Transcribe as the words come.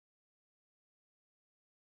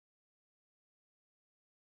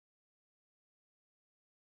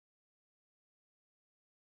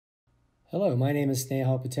Hello, my name is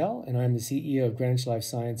Snehal Patel, and I'm the CEO of Greenwich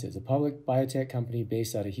LifeSciences, a public biotech company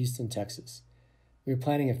based out of Houston, Texas. We are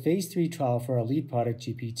planning a phase 3 trial for our lead product,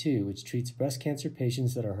 GP2, which treats breast cancer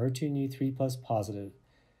patients that are HER2/neu3+ positive.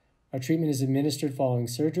 Our treatment is administered following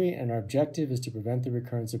surgery, and our objective is to prevent the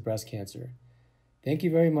recurrence of breast cancer. Thank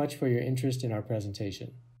you very much for your interest in our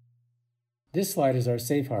presentation. This slide is our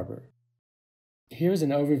safe harbor. Here's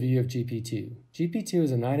an overview of GP2. GP2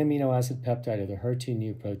 is a 9-amino acid peptide of the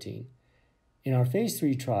HER2/neu protein. In our phase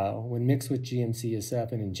 3 trial, when mixed with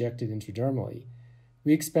GM-CSF and injected intradermally,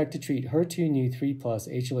 we expect to treat HER2/neu3+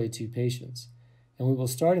 HLA-2 patients, and we will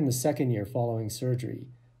start in the second year following surgery,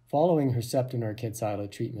 following Herceptin or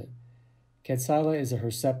Kadcyla treatment. Kadcyla is a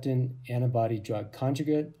Herceptin antibody drug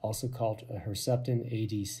conjugate, also called a Herceptin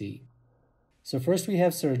ADC. So first we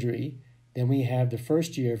have surgery, then we have the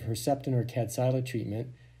first year of Herceptin or Kadcyla treatment,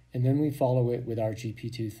 and then we follow it with our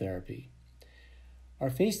GP2 therapy. Our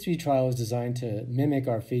phase 3 trial is designed to mimic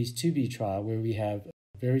our phase 2b trial, where we have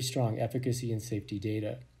very strong efficacy and safety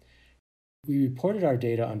data. We reported our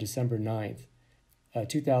data on December 9th,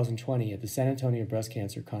 2020 at the San Antonio Breast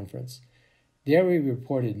Cancer Conference. There we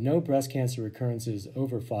reported no breast cancer recurrences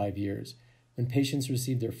over 5 years when patients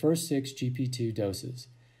received their first 6 GP2 doses,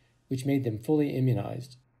 which made them fully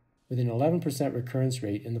immunized, with an 11% recurrence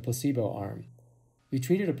rate in the placebo arm. We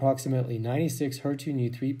treated approximately 96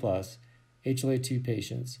 HER2/neu3+ HLA-2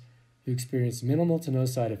 patients who experienced minimal to no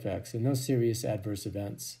side effects and no serious adverse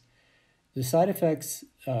events. The side effects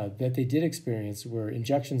that they did experience were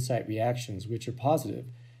injection site reactions, which are positive,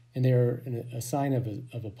 and they are a sign of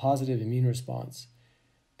a positive immune response.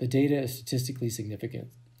 The data is statistically significant.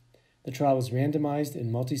 The trial was randomized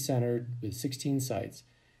and multi-centered with 16 sites.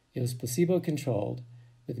 It was placebo-controlled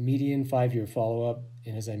with median 5-year follow-up,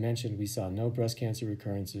 and as I mentioned, we saw no breast cancer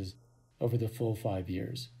recurrences over the full 5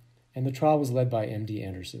 years. And the trial was led by MD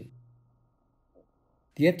Anderson.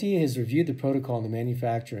 The FDA has reviewed the protocol and the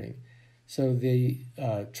manufacturing, so the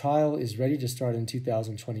trial is ready to start in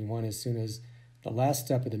 2021 as soon as the last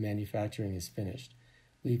step of the manufacturing is finished.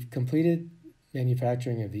 We've completed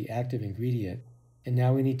manufacturing of the active ingredient, and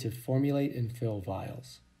now we need to formulate and fill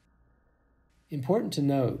vials. Important to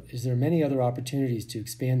note is there are many other opportunities to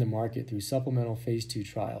expand the market through supplemental phase 2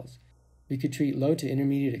 trials. We could treat low to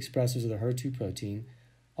intermediate expressors of the HER2 protein,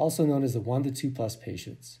 also known as the 1 to 2+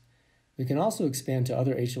 patients. We can also expand to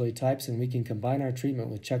other HLA types, and we can combine our treatment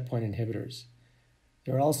with checkpoint inhibitors.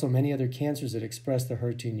 There are also many other cancers that express the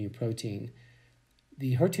HER2/neu protein.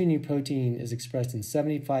 The HER2/neu protein is expressed in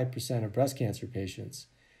 75% of breast cancer patients.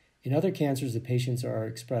 In other cancers, the patients are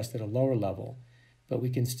expressed at a lower level, but we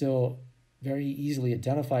can still very easily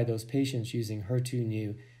identify those patients using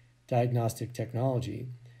HER2/neu diagnostic technology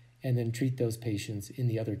and then treat those patients in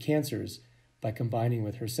the other cancers by combining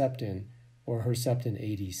with Herceptin or Herceptin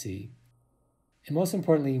ADC. And most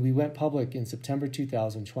importantly, we went public in September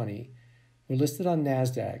 2020. We're listed on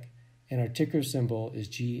NASDAQ, and our ticker symbol is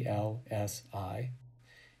GLSI.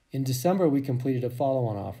 In December, we completed a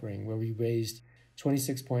follow-on offering where we raised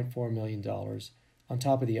 $26.4 million on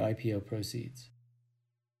top of the IPO proceeds.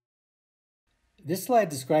 This slide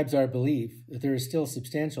describes our belief that there is still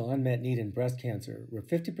substantial unmet need in breast cancer, where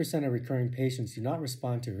 50% of recurring patients do not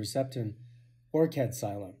respond to Herceptin or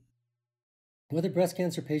Kadcyla. Whether breast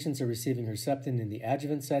cancer patients are receiving Herceptin in the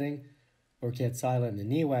adjuvant setting or Kadcyla in the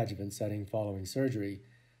neoadjuvant setting following surgery,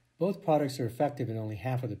 both products are effective in only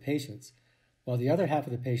half of the patients, while the other half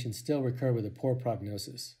of the patients still recur with a poor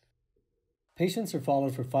prognosis. Patients are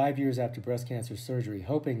followed for 5 years after breast cancer surgery,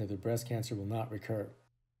 hoping that their breast cancer will not recur.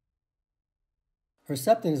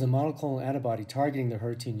 Herceptin is a monoclonal antibody targeting the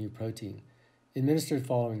HER2/neu protein, administered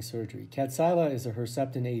following surgery. Kadcyla is a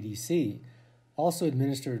Herceptin ADC, also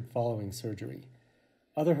administered following surgery.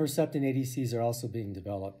 Other Herceptin ADCs are also being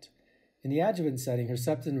developed. In the adjuvant setting,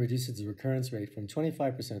 Herceptin reduces the recurrence rate from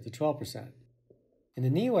 25% to 12%. In the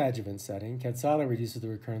neoadjuvant setting, Kadcyla reduces the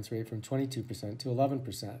recurrence rate from 22% to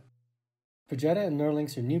 11%. Perjeta and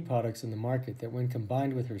Nerlynx are new products in the market that, when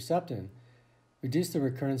combined with Herceptin, reduce the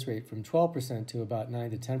recurrence rate from 12% to about 9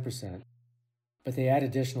 to 10%, but they add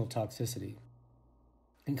additional toxicity.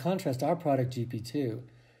 In contrast, our product GP2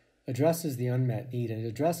 addresses the unmet need, and it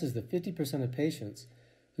addresses the 50% of patients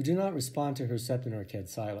who do not respond to Herceptin or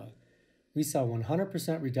Kadcyla. We saw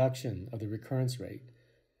 100% reduction of the recurrence rate,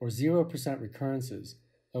 or 0% recurrences,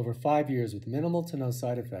 over 5 years with minimal to no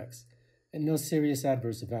side effects and no serious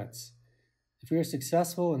adverse events. If we are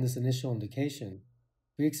successful in this initial indication,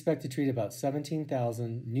 we expect to treat about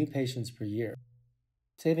 17,000 new patients per year,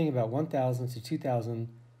 saving about 1,000 to 2,000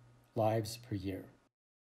 lives per year.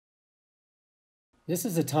 This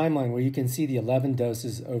is a timeline where you can see the 11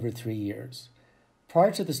 doses over 3 years.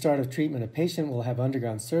 Prior to the start of treatment, a patient will have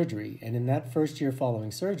undergone surgery, and in that first year following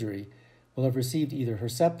surgery, will have received either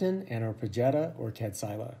Herceptin, Perjeta, or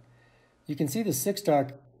Kadcyla. You can see the 6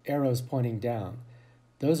 dark arrows pointing down.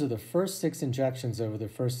 Those are the first 6 injections over the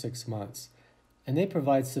first 6 months, and they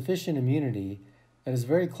provide sufficient immunity that is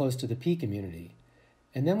very close to the peak immunity.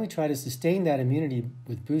 And then we try to sustain that immunity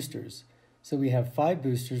with boosters. So we have 5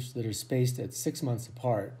 boosters that are spaced at 6 months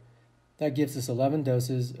apart. That gives us 11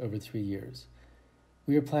 doses over 3 years.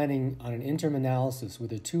 We are planning on an interim analysis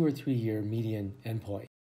with a 2 or 3 year median endpoint.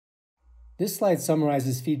 This slide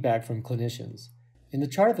summarizes feedback from clinicians. In the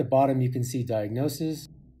chart at the bottom, you can see diagnosis,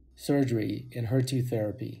 surgery, and HER2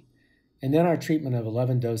 therapy, and then our treatment of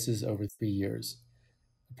 11 doses over 3 years.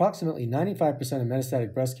 Approximately 95% of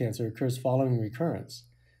metastatic breast cancer occurs following recurrence,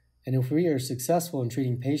 and if we are successful in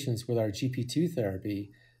treating patients with our GP2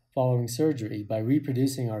 therapy following surgery by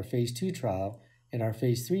reproducing our phase 2 trial and our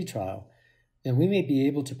phase 3 trial, then we may be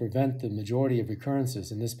able to prevent the majority of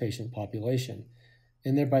recurrences in this patient population,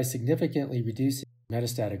 and thereby significantly reducing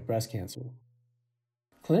metastatic breast cancer.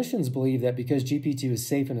 Clinicians believe that because GP2 is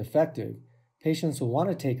safe and effective, patients will want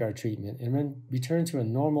to take our treatment and then return to a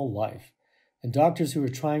normal life, and doctors who are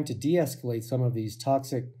trying to de-escalate some of these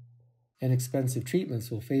toxic and expensive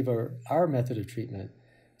treatments will favor our method of treatment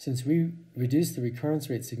since we reduce the recurrence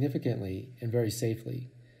rate significantly and very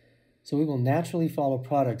safely. So we will naturally follow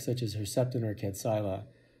products such as Herceptin or Kadcyla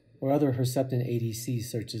or other Herceptin ADCs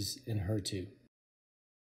such as Enhertu.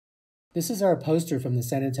 This is our poster from the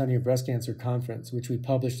San Antonio Breast Cancer Conference, which we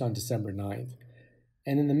published on December 9th.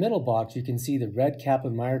 And in the middle box, you can see the red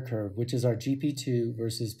Kaplan-Meier curve, which is our GP2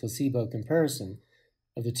 versus placebo comparison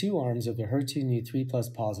of the 2 arms of the HER2/neu 3+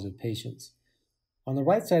 positive patients. On the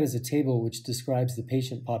right side is a table which describes the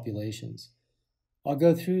patient populations. I'll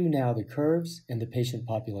go through now the curves and the patient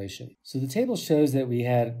population. So the table shows that we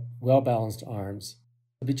had well-balanced arms.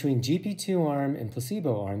 Between GP2 arm and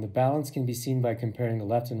placebo arm, the balance can be seen by comparing the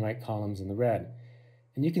left and right columns in the red.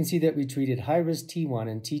 And you can see that we treated high-risk T1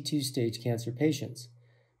 and T2 stage cancer patients,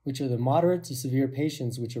 which are the moderate to severe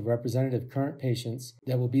patients which are representative current patients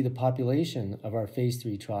that will be the population of our phase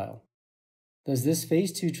 3 trial. Thus, this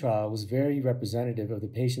phase 2 trial was very representative of the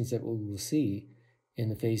patients that we will see in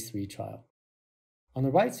the phase 3 trial. On the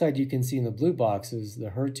right side, you can see in the blue boxes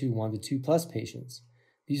the HER2 1 to 2+ patients.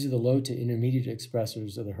 These are the low to intermediate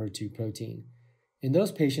expressors of the HER2 protein. In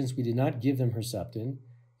those patients, we did not give them Herceptin,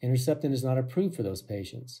 and Herceptin is not approved for those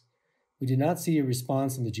patients. We did not see a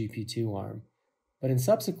response in the GP2 arm, but in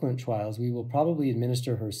subsequent trials, we will probably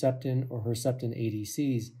administer Herceptin or Herceptin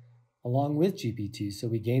ADCs along with GP2 so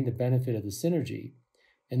we gain the benefit of the synergy,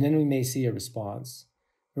 and then we may see a response.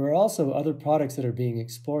 There are also other products that are being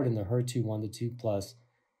explored in the HER2 1 to 2+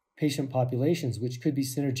 patient populations which could be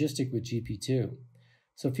synergistic with GP2.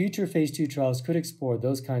 So future phase 2 trials could explore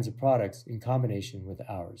those kinds of products in combination with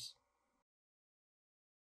ours.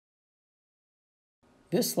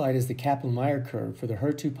 This slide is the Kaplan-Meier curve for the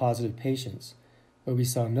HER2 positive patients, where we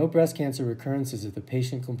saw no breast cancer recurrences if the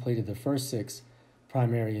patient completed the first 6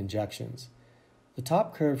 primary injections. The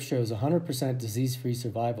top curve shows 100% disease-free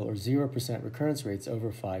survival or 0% recurrence rates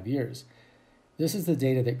over 5 years. This is the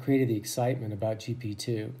data that created the excitement about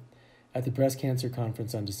GP2 at the breast cancer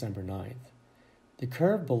conference on December 9th. The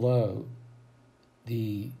curve below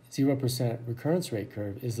the 0% recurrence rate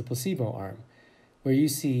curve is the placebo arm, where you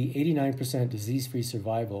see 89% disease-free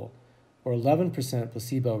survival or 11%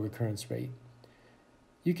 placebo recurrence rate.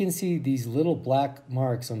 You can see these little black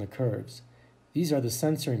marks on the curves. These are the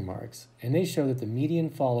censoring marks, and they show that the median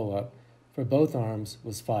follow-up for both arms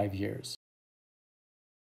was 5 years.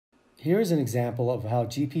 Here is an example of how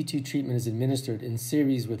GP2 treatment is administered in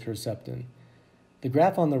series with Herceptin. The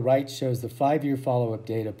graph on the right shows the 5-year follow-up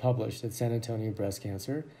data published at San Antonio Breast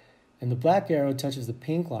Cancer, and the black arrow touches the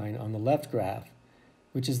pink line on the left graph,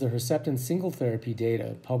 which is the Herceptin single therapy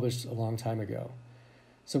data published a long time ago.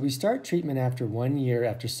 So we start treatment after 1 year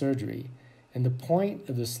after surgery, and the point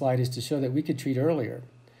of this slide is to show that we could treat earlier.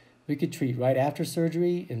 We could treat right after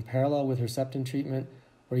surgery in parallel with Herceptin treatment,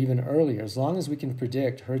 or even earlier, as long as we can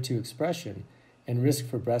predict HER2 expression and risk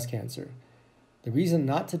for breast cancer. The reason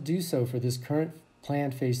not to do so for this current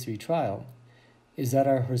planned phase 3 trial is that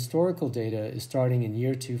our historical data is starting in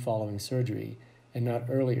year 2 following surgery and not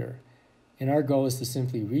earlier, and our goal is to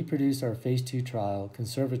simply reproduce our phase 2 trial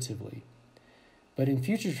conservatively. But in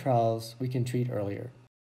future trials, we can treat earlier.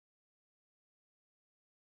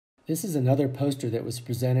 This is another poster that was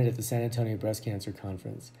presented at the San Antonio Breast Cancer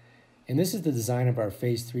Conference, and this is the design of our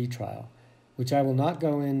phase 3 trial, which I will not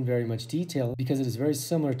go in very much detail because it is very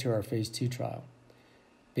similar to our phase 2 trial.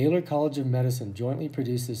 Baylor College of Medicine jointly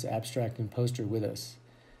produced this abstract and poster with us.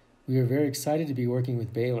 We are very excited to be working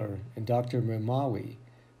with Baylor and Dr. Mamawi,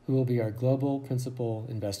 who will be our global principal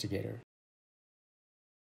investigator.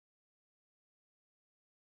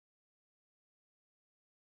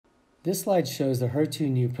 This slide shows the HER2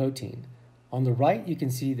 new protein. On the right, you can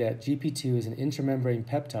see that GP2 is an intramembrane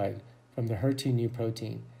peptide from the HER2 new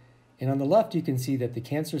protein. And on the left, you can see that the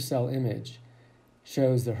cancer cell image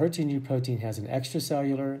shows the HER2 new protein has an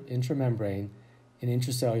extracellular, intramembrane, and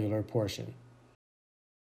intracellular portion.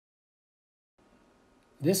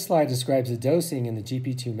 This slide describes the dosing and the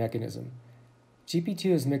GP2 mechanism.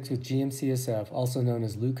 GP2 is mixed with GM-CSF, also known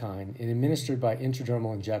as leukine, and administered by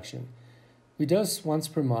intradermal injection. We dose once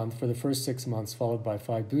per month for the first 6 months, followed by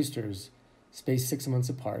 5 boosters, spaced 6 months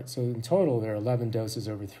apart. So in total, there are 11 doses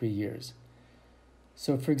over 3 years.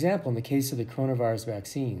 So for example, in the case of the coronavirus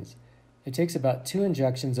vaccines, it takes about 2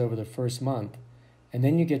 injections over the first month, and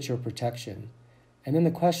then you get your protection. And then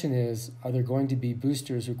the question is, are there going to be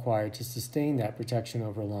boosters required to sustain that protection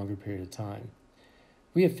over a longer period of time?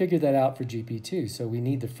 We have figured that out for GP2, so we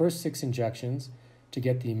need the first 6 injections to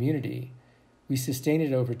get the immunity. We sustain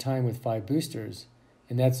it over time with 5 boosters,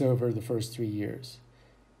 and that's over the first 3 years.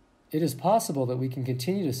 It is possible that we can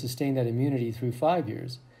continue to sustain that immunity through 5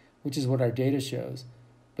 years, which is what our data shows,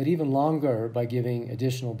 but even longer by giving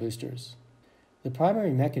additional boosters. The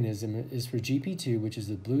primary mechanism is for GP2, which is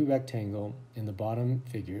the blue rectangle in the bottom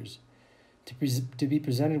figures, to be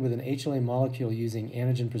presented with an HLA molecule using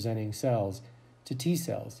antigen-presenting cells to T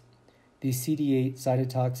cells. These CD8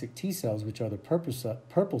 cytotoxic T cells, which are the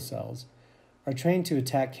purple cells, are trained to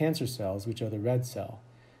attack cancer cells, which are the red cell,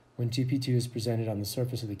 when GP2 is presented on the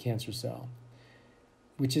surface of the cancer cell,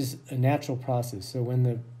 which is a natural process. So when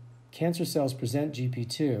the cancer cells present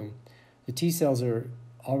GP2, the T cells are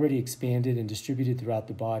already expanded and distributed throughout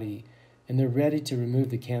the body, and they're ready to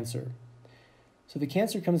remove the cancer. So the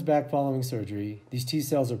cancer comes back following surgery. These T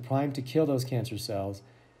cells are primed to kill those cancer cells.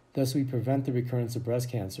 Thus, we prevent the recurrence of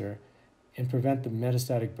breast cancer and prevent the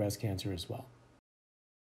metastatic breast cancer as well.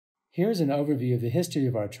 Here's an overview of the history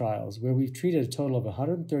of our trials, where we've treated a total of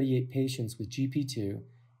 138 patients with GP2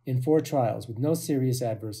 in 4 trials with no serious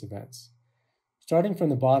adverse events. Starting from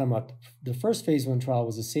the bottom up, the first phase 1 trial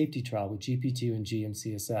was a safety trial with GP2 and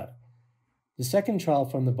GM-CSF. The second trial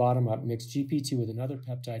from the bottom up mixed GP2 with another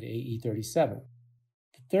peptide AE37.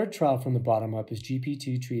 The third trial from the bottom up is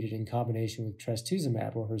GP2 treated in combination with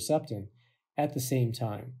trastuzumab or Herceptin at the same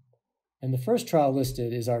time. And the first trial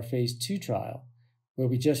listed is our phase 2 trial, where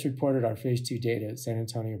we just reported our phase 2 data at San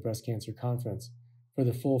Antonio Breast Cancer Conference for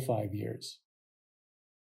the full 5 years.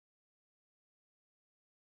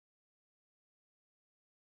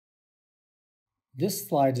 This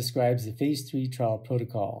slide describes the phase 3 trial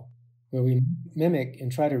protocol, where we mimic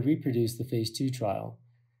and try to reproduce the phase 2 trial.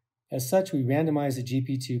 As such, we randomize the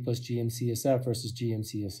GP2 plus GM-CSF versus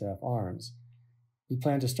GM-CSF arms. We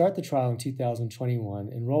plan to start the trial in 2021,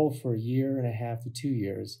 enroll for 1.5 to 2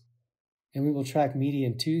 years, and we will track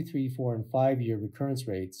median 2, 3, 4, and 5-year recurrence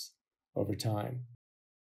rates over time.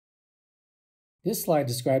 This slide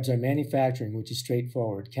describes our manufacturing, which is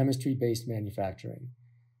straightforward, chemistry-based manufacturing.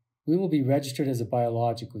 We will be registered as a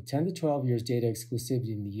biologic with 10 to 12 years data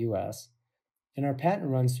exclusivity in the US, and our patent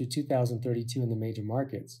runs through 2032 in the major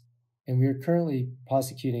markets, and we are currently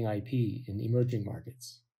prosecuting IP in emerging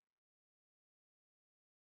markets.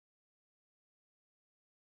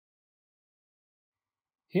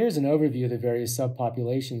 Here's an overview of the various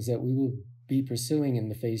subpopulations that we will be pursuing in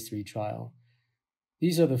the phase 3 trial.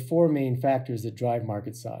 These are the 4 main factors that drive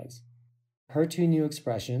market size: HER2 new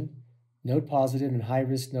expression, node positive and high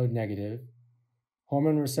risk node negative,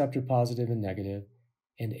 hormone receptor positive and negative,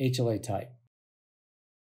 and HLA type.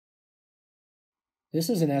 This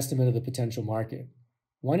is an estimate of the potential market.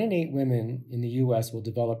 1 in 8 women in the US will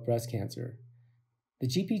develop breast cancer. The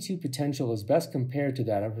GP2 potential is best compared to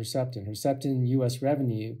that of Herceptin. Herceptin US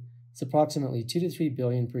revenue is approximately $2 to $3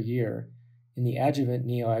 billion per year in the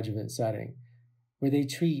adjuvant-neoadjuvant setting, where they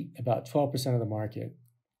treat about 12% of the market.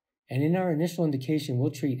 And in our initial indication,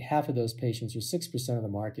 we'll treat half of those patients, or 6% of the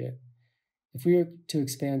market. If we were to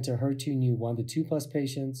expand to HER2 new 1 to 2 plus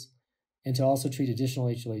patients, and to also treat additional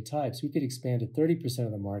HLA types, we could expand to 30%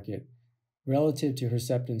 of the market relative to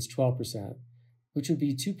Herceptin's 12%, which would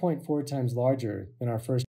be 2.4 times larger than our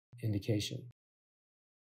first indication.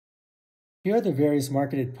 Here are the various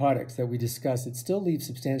marketed products that we discussed that still leave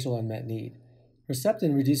substantial unmet need.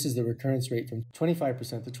 Herceptin reduces the recurrence rate from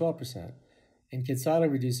 25% to 12%, and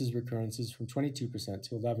Kadcyla reduces recurrences from 22%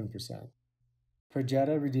 to 11%.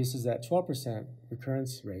 Perjeta reduces that 12%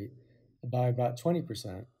 recurrence rate by about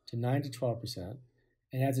 20% to 9 to 12%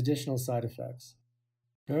 and adds additional side effects.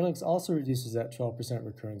 Nerlynx also reduces that 12%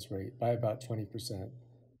 recurrence rate by about 20%,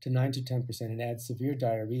 to 9 to 10% and adds severe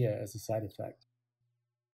diarrhea as a side effect.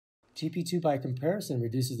 GP2 by comparison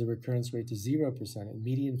reduces the recurrence rate to 0% in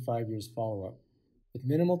median 5 years follow-up, with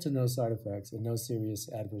minimal to no side effects and no serious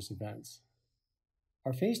adverse events.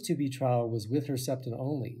 Our phase 2b trial was with Herceptin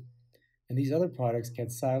only, and these other products,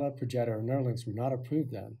 Kadcyla, Perjeta, or Nerlynx, were not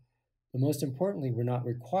approved then, but most importantly, were not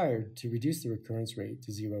required to reduce the recurrence rate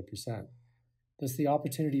to 0%. Thus the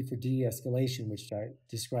opportunity for de-escalation, which I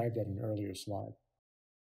described at an earlier slide.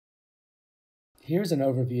 Here's an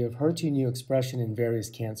overview of HER2 new expression in various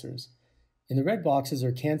cancers. In the red boxes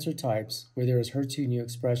are cancer types where there is HER2 new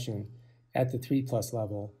expression at the 3+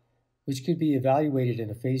 level, which could be evaluated in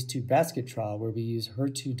a phase 2 basket trial where we use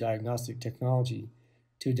HER2 diagnostic technology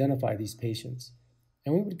to identify these patients.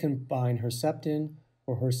 And we would combine Herceptin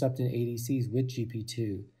or Herceptin ADCs with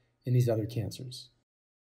GP2 in these other cancers.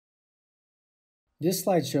 This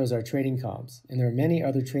slide shows our trading comps, and there are many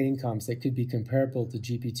other trading comps that could be comparable to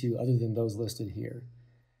GP2 other than those listed here.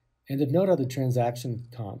 And of note are the transaction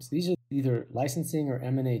comps. These are either licensing or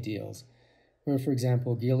M&A deals, where, for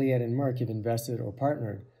example, Gilead and Merck have invested or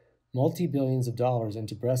partnered multi-billions of dollars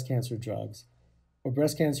into breast cancer drugs, or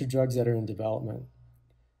breast cancer drugs that are in development.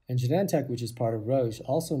 And Genentech, which is part of Roche,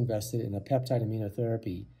 also invested in a peptide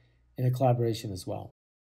immunotherapy in a collaboration as well.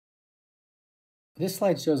 This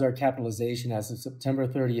slide shows our capitalization as of September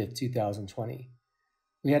 30th, 2020.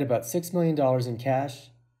 We had about $6 million in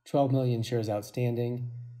cash, 12 million shares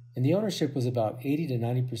outstanding, and the ownership was about 80 to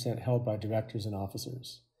 90% held by directors and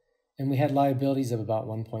officers. And we had liabilities of about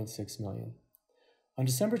 $1.6 million. On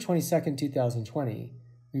December 22nd, 2020,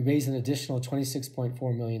 we raised an additional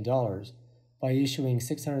 $26.4 million by issuing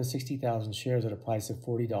 660,000 shares at a price of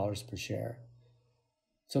 $40 per share.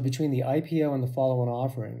 So between the IPO and the follow-on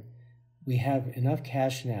offering, we have enough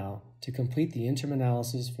cash now to complete the interim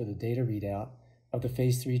analysis for the data readout of the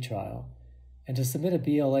phase 3 trial and to submit a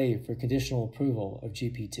BLA for conditional approval of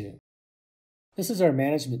GP2. This is our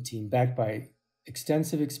management team backed by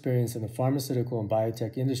extensive experience in the pharmaceutical and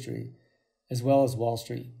biotech industry, as well as Wall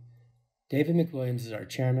Street. David McWilliams is our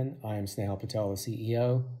chairman. I am Snehal Patel, the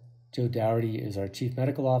CEO. Joe Dougherty is our chief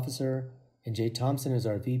medical officer, and Jay Thompson is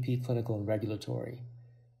our VP clinical and regulatory.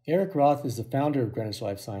 Eric Roth is the founder of Greenwich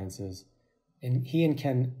LifeSciences, and he and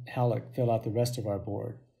Ken Halleck fill out the rest of our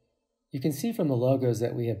board. You can see from the logos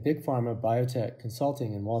that we have big pharma, biotech,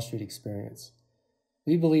 consulting, and Wall Street experience.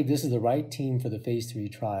 We believe this is the right team for the phase 3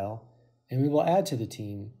 trial, and we will add to the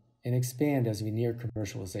team and expand as we near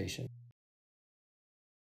commercialization.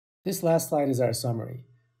 This last slide is our summary.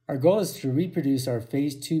 Our goal is to reproduce our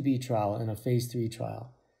phase 2b trial in a phase 3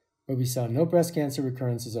 trial, where we saw no breast cancer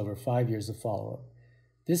recurrences over 5 years of follow-up.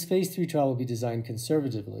 This phase 3 trial will be designed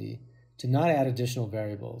conservatively to not add additional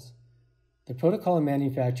variables. The protocol and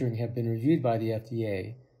manufacturing have been reviewed by the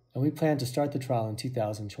FDA, and we plan to start the trial in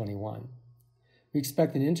 2021. We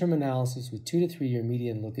expect an interim analysis with 2 to 3 year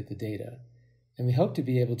median look at the data, and we hope to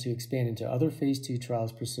be able to expand into other phase 2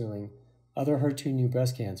 trials pursuing other HER2 new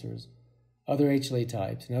breast cancers, other HLA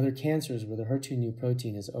types, and other cancers where the HER2 new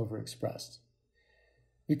protein is overexpressed.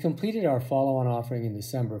 We completed our follow-on offering in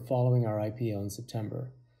December following our IPO in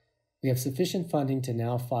September. We have sufficient funding to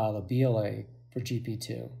now file a BLA for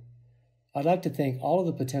GP2. I'd like to thank all of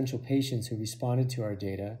the potential patients who responded to our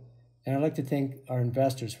data, and I'd like to thank our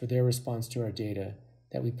investors for their response to our data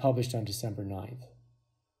that we published on December 9th.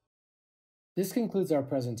 This concludes our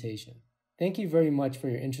presentation. Thank you very much for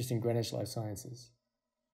your interest in Greenwich LifeSciences.